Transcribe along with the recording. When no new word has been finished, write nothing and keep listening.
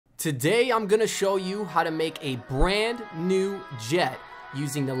Today I'm gonna show you how to make a brand new jet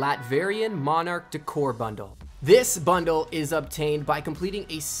using the Latverian Monarch Decor Bundle. This bundle is obtained by completing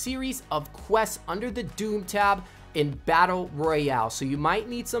a series of quests under the Doom tab in Battle Royale, so you might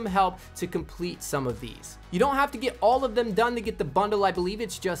need some help to complete some of these. You don't have to get all of them done to get the bundle. I believe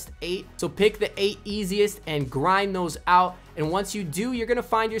it's just 8, so pick the 8 easiest and grind those out. And once you do, you're gonna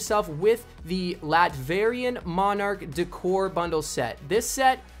find yourself with the Latverian Monarch Decor Bundle set. This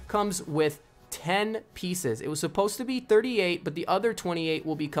set comes with 10 pieces. It was supposed to be 38, but the other 28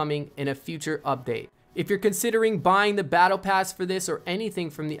 will be coming in a future update. If you're considering buying the battle pass for this or anything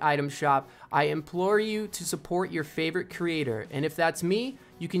from the item shop, I implore you to support your favorite creator. And if that's me,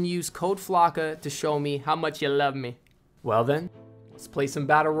 you can use code FLOKKA to show me how much you love me. Well then, let's play some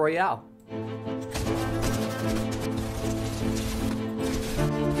Battle Royale.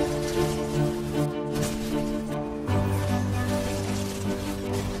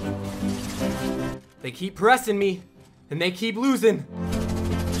 They keep pressing me, and they keep losing.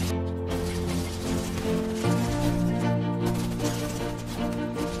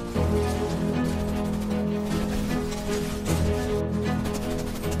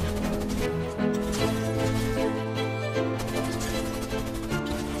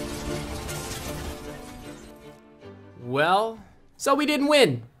 Well, so we didn't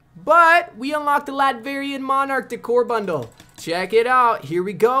win, but we unlocked the Latverian Monarch Decor Bundle. Check it out. Here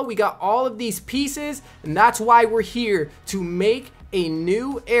we go. We got all of these pieces, and that's why we're here, to make a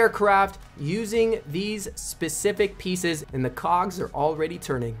new aircraft using these specific pieces, and the cogs are already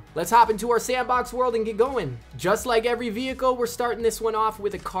turning. Let's hop into our sandbox world and get going. Just like every vehicle, we're starting this one off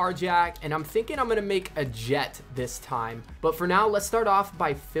with a car jack, and I'm thinking I'm gonna make a jet this time. But for now, let's start off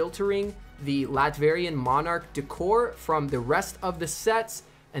by filtering the Latverian Monarch Decor from the rest of the sets,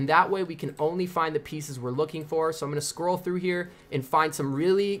 and that way we can only find the pieces we're looking for. So I'm gonna scroll through here and find some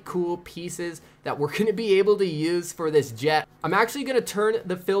really cool pieces that we're gonna be able to use for this jet. I'm actually gonna turn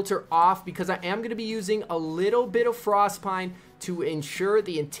the filter off because I am gonna be using a little bit of frost pine to ensure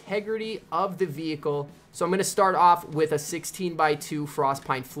the integrity of the vehicle. So I'm gonna start off with a 16x2 frost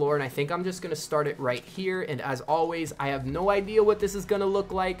pine floor, and I think I'm just gonna start it right here. And as always, I have no idea what this is gonna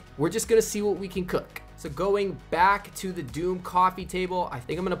look like. We're just gonna see what we can cook. So going back to the Doom coffee table, I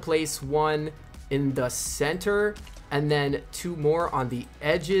think I'm gonna place one in the center and then 2 more on the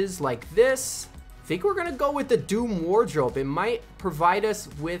edges like this. I think we're gonna go with the Doom wardrobe. It might provide us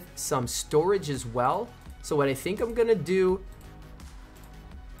with some storage as well. So what I think I'm gonna do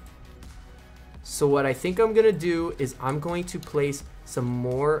is I'm going to place some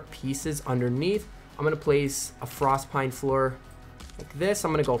more pieces underneath. I'm gonna place a frost pine floor like this.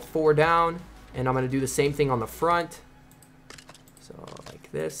 I'm gonna go 4 down. And I'm gonna do the same thing on the front. So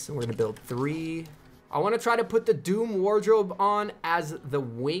like this, and we're gonna build 3. I wanna try to put the Doom wardrobe on as the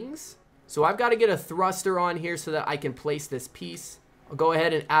wings. So I've gotta get a thruster on here so that I can place this piece. I'll go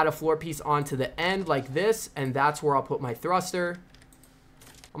ahead and add a floor piece onto the end like this, and that's where I'll put my thruster.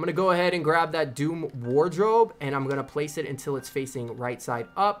 I'm gonna go ahead and grab that Doom wardrobe, and I'm gonna place it until it's facing right side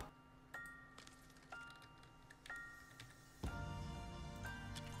up.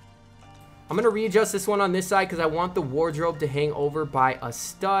 I'm gonna readjust this one on this side because I want the wardrobe to hang over by a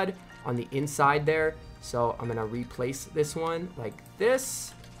stud on the inside there. So I'm gonna replace this one like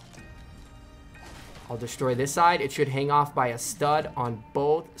this. I'll destroy this side. It should hang off by a stud on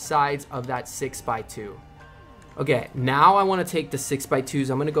both sides of that 6x2. Okay, now I wanna take the 6x2s.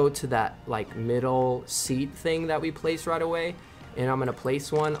 I'm gonna go to that like middle seat thing that we placed right away. And I'm gonna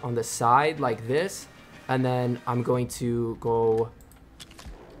place one on the side like this. And then I'm going to go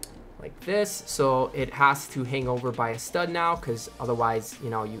like this, so it has to hang over by a stud now, because otherwise,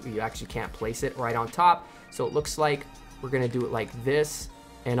 you know, you actually can't place it right on top. So it looks like we're gonna do it like this,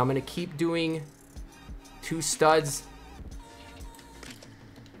 and I'm gonna keep doing 2 studs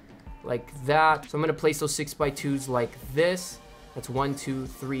like that. So I'm gonna place those 6x2s like this. That's 1, 2,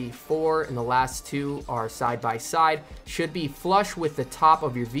 3, 4, and the last 2 are side by side. Should be flush with the top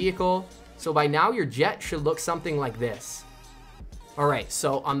of your vehicle. So by now your jet should look something like this. All right,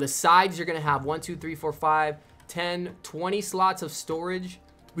 so on the sides, you're gonna have 1, 2, 3, 4, 5, 10, 20 slots of storage.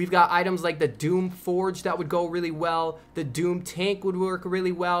 We've got items like the Doom Forge that would go really well. The Doom Tank would work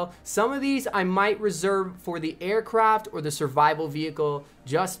really well. Some of these I might reserve for the aircraft or the survival vehicle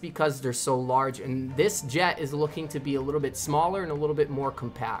just because they're so large. And this jet is looking to be a little bit smaller and a little bit more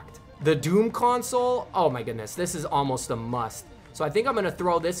compact. The Doom console, oh my goodness, this is almost a must. So I think I'm gonna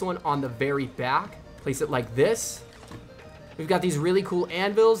throw this one on the very back, place it like this. We've got these really cool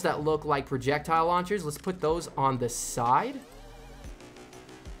anvils that look like projectile launchers. Let's put those on the side.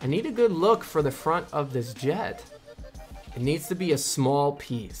 I need a good look for the front of this jet. It needs to be a small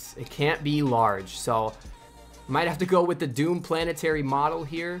piece. It can't be large. So might have to go with the Doom planetary model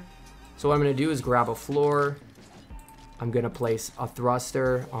here. So what I'm going to do is grab a floor. I'm going to place a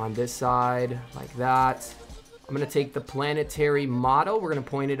thruster on this side like that. I'm going to take the planetary model. We're going to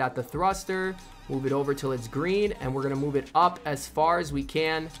point it at the thruster, move it over till it's green, and we're going to move it up as far as we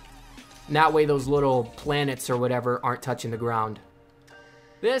can. And that way those little planets or whatever aren't touching the ground.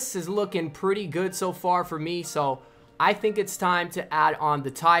 This is looking pretty good so far for me, so I think it's time to add on the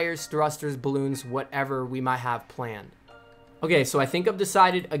tires, thrusters, balloons, whatever we might have planned. Okay, so I think I've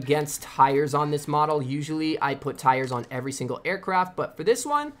decided against tires on this model. Usually I put tires on every single aircraft, but for this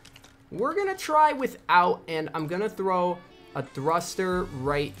one, we're gonna try without, and I'm gonna throw a thruster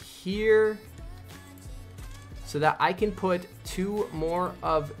right here so that I can put 2 more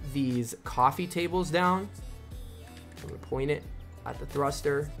of these coffee tables down. I'm gonna point it at the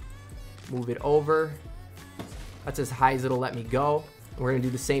thruster, move it over. That's as high as it'll let me go. And we're gonna do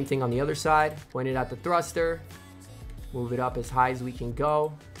the same thing on the other side. Point it at the thruster, move it up as high as we can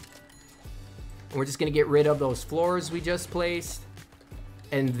go. And we're just gonna get rid of those floors we just placed.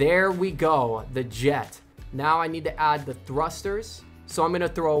 And there we go, the jet. Now I need to add the thrusters. So I'm gonna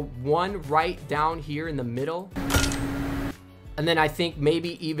throw 1 right down here in the middle. And then I think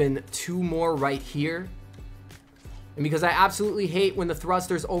maybe even 2 more right here. And because I absolutely hate when the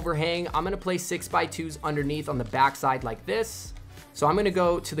thrusters overhang, I'm going to place 6x2s underneath on the backside like this. So I'm going to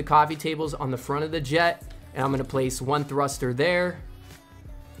go to the coffee tables on the front of the jet, and I'm going to place 1 thruster there,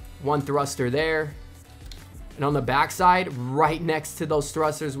 1 thruster there. And on the backside, right next to those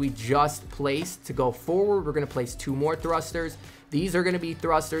thrusters we just placed to go forward, we're going to place 2 more thrusters. These are going to be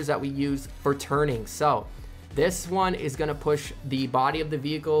thrusters that we use for turning. So this one is going to push the body of the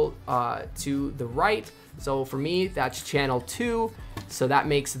vehicle to the right. So for me, that's channel 2. So that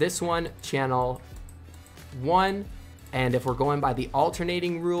makes this one channel 1. And if we're going by the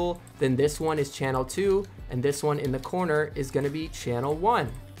alternating rule, then this one is channel 2. And this one in the corner is going to be channel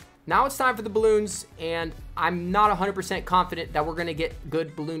 1. Now it's time for the balloons. And I'm not 100% confident that we're going to get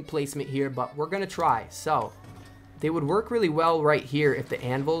good balloon placement here, but we're going to try. So they would work really well right here if the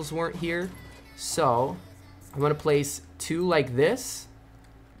anvils weren't here. So I'm going to place 2 like this.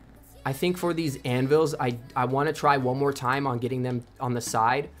 I think for these anvils, I want to try one more time on getting them on the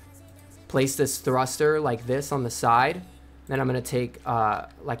side. Place this thruster like this on the side. Then I'm going to take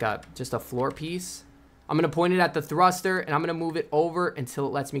just a floor piece. I'm going to point it at the thruster, and I'm going to move it over until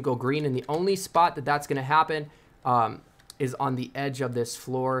it lets me go green. And the only spot that that's going to happen is on the edge of this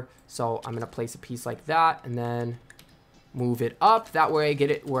floor. So I'm going to place a piece like that, and then move it up. That way I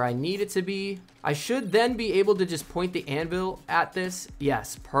get it where I need it to be. I should then be able to just point the anvil at this.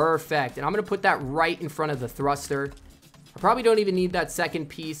 Yes, perfect. And I'm going to put that right in front of the thruster. I probably don't even need that second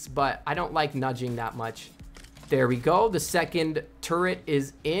piece, but I don't like nudging that much. There we go. The second turret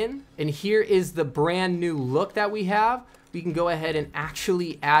is in. And here is the brand new look that we have. We can go ahead and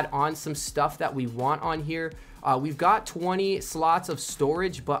actually add on some stuff that we want on here. We've got 20 slots of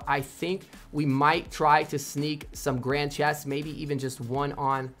storage, but I think we might try to sneak some grand chests, maybe even just 1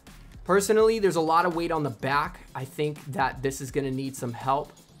 on. Personally, there's a lot of weight on the back. I think that this is going to need some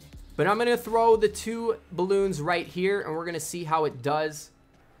help. But I'm going to throw the 2 balloons right here, and we're going to see how it does.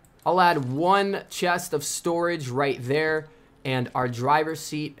 I'll add 1 chest of storage right there, and our driver's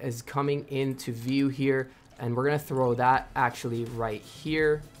seat is coming into view here, and we're going to throw that actually right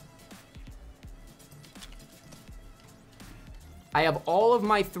here. I have all of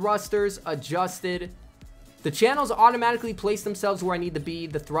my thrusters adjusted. The channels automatically place themselves where I need to be.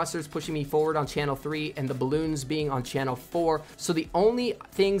 The thrusters pushing me forward on channel 3 and the balloons being on channel 4. So the only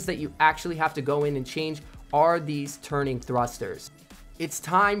things that you actually have to go in and change are these turning thrusters. It's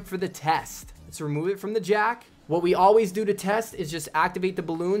time for the test. Let's remove it from the jack. What we always do to test is just activate the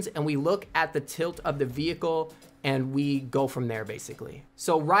balloons, and we look at the tilt of the vehicle, and we go from there basically.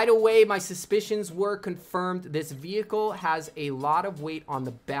 So right away, my suspicions were confirmed. This vehicle has a lot of weight on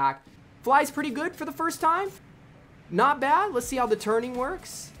the back. Flies pretty good for the first time. Not bad. Let's see how the turning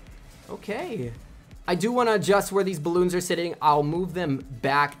works. Okay. I do want to adjust where these balloons are sitting. I'll move them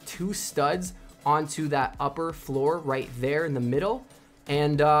back 2 studs onto that upper floor right there in the middle.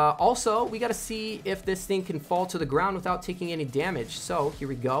 And also, we got to see if this thing can fall to the ground without taking any damage. So here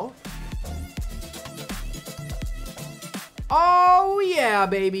we go. Oh yeah,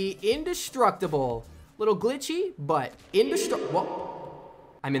 baby. Indestructible. Little glitchy, but indestructible. Whoa.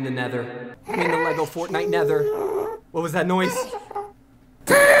 I'm in the nether. I'm in the Lego Fortnite nether. What was that noise?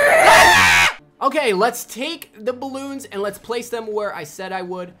 Okay, let's take the balloons and let's place them where I said I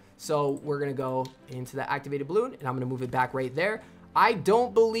would. So we're going to go into the activated balloon, and I'm going to move it back right there. I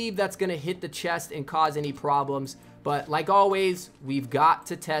don't believe that's going to hit the chest and cause any problems, But like always, we've got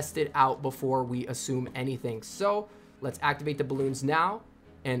to test it out before we assume anything. So let's activate the balloons now.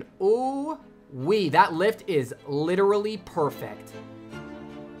 And ooh-wee, that lift is literally perfect.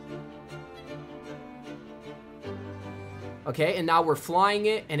 Okay, and now we're flying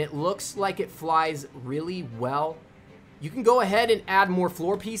it, and it looks like it flies really well. You can go ahead and add more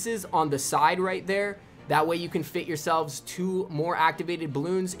floor pieces on the side right there. That way you can fit yourselves 2 more activated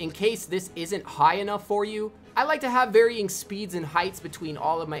balloons in case this isn't high enough for you. I like to have varying speeds and heights between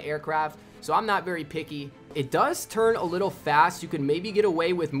all of my aircraft, so I'm not very picky. It does turn a little fast. You can maybe get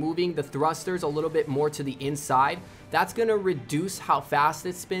away with moving the thrusters a little bit more to the inside. That's gonna reduce how fast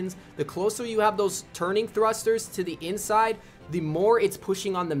it spins. The closer you have those turning thrusters to the inside, the more it's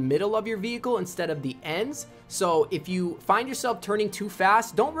pushing on the middle of your vehicle instead of the ends. So if you find yourself turning too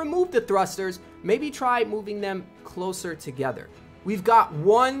fast, don't remove the thrusters. Maybe try moving them closer together. We've got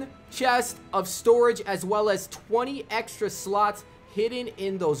 1 chest of storage as well as 20 extra slots hidden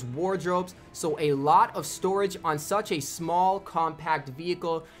in those wardrobes. So a lot of storage on such a small, compact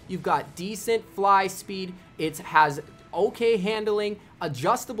vehicle. You've got decent fly speed. It has okay handling,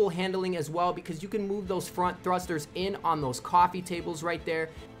 adjustable handling as well, because you can move those front thrusters in on those coffee tables right there.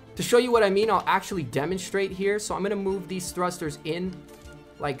 To show you what I mean, I'll actually demonstrate here. So I'm gonna move these thrusters in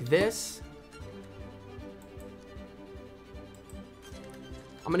like this.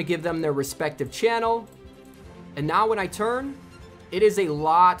 I'm gonna give them their respective channel. And now when I turn, it is a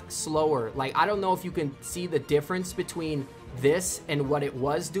lot slower. Like, I don't know if you can see the difference between this and what it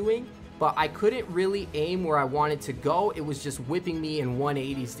was doing, but I couldn't really aim where I wanted to go. It was just whipping me in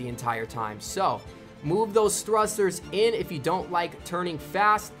 180s the entire time. So move those thrusters in if you don't like turning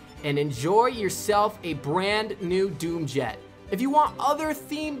fast, and enjoy yourself a brand new Doom Jet. If you want other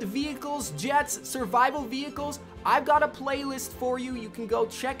themed vehicles, jets, survival vehicles, I've got a playlist for you. You can go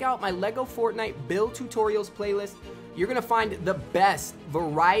check out my LEGO Fortnite build tutorials playlist. You're gonna find the best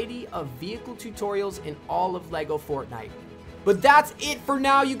variety of vehicle tutorials in all of LEGO Fortnite. But that's it for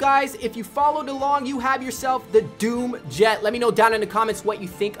now, you guys. If you followed along, you have yourself the Doom Jet. Let me know down in the comments what you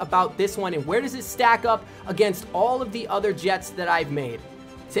think about this one and where does it stack up against all of the other jets that I've made.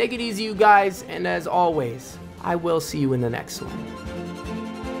 Take it easy, you guys, and as always, I will see you in the next one.